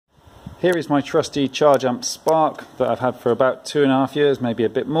Here is my trusty ChargeAmps Spark that I've had for about 2.5 years, maybe a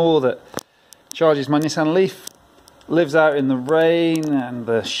bit more, that charges my Nissan Leaf. Lives out in the rain and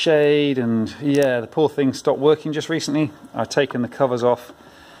the shade, and yeah, the poor thing stopped working just recently. I've taken the covers off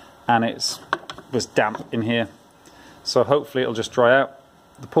and it was damp in here, so hopefully it'll just dry out.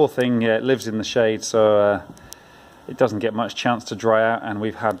 The poor thing, yeah, it lives in the shade, so it doesn't get much chance to dry out, and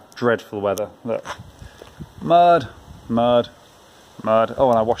we've had dreadful weather. Look, mud, mud, mud. Oh,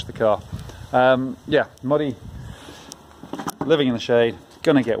 and I washed the car. Yeah, muddy, living in the shade,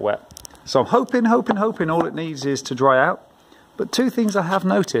 gonna get wet. So I'm hoping all it needs is to dry out. But two things I have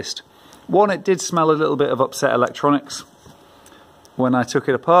noticed. One, it did smell a little bit of upset electronics when I took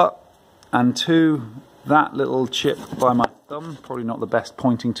it apart. And two, that little chip by my thumb, probably not the best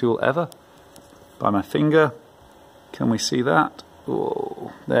pointing tool ever, by my finger. Can we see that?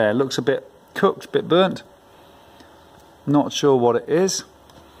 Oh, there, it looks a bit cooked, a bit burnt. Not sure what it is.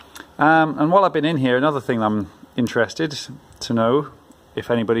 And while I've been in here, another thing I'm interested to know if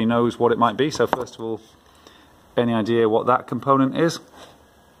anybody knows what it might be. So first of all, any idea what that component is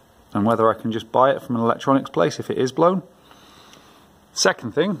and whether I can just buy it from an electronics place if it is blown.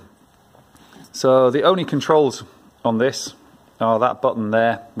 Second thing, so the only controls on this are that button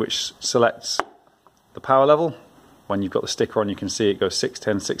there, which selects the power level. When you've got the sticker on, you can see it goes 6,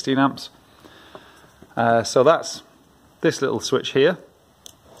 10, 16 amps. So that's this little switch here.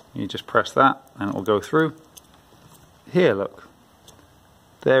 You just press that and it will go through. Here, look,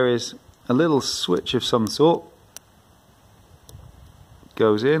 there is a little switch of some sort.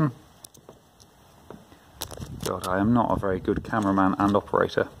 Goes in. God, I am not a very good cameraman and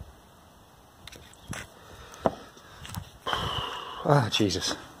operator. Ah,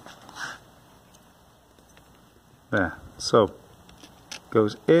 Jesus. There, so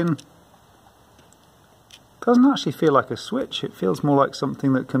goes in. Doesn't actually feel like a switch, it feels more like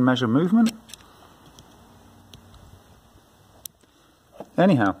something that can measure movement.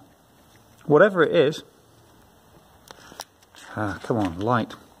 Anyhow, whatever it is, come on,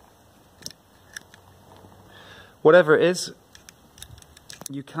 light. Whatever it is,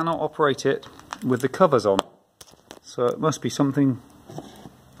 you cannot operate it with the covers on. So it must be something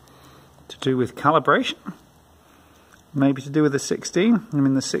to do with calibration. Maybe to do with the 16. I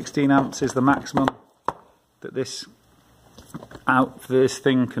mean, the 16 amps is the maximum that this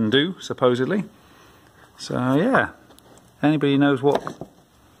thing can do, supposedly. So yeah, anybody knows what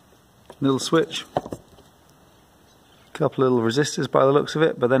little switch? A couple of little resistors by the looks of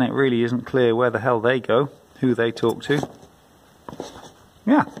it, but then it really isn't clear where the hell they go, who they talk to.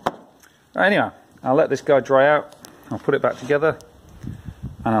 Yeah. Anyway, I'll let this guy dry out. I'll put it back together,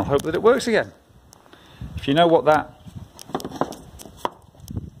 and I'll hope that it works again. If you know what that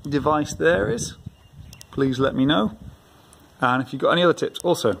device there is, please let me know. And if you've got any other tips,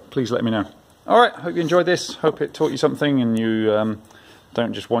 also, please let me know. Alright, hope you enjoyed this. Hope it taught you something and you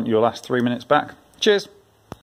don't just want your last 3 minutes back. Cheers!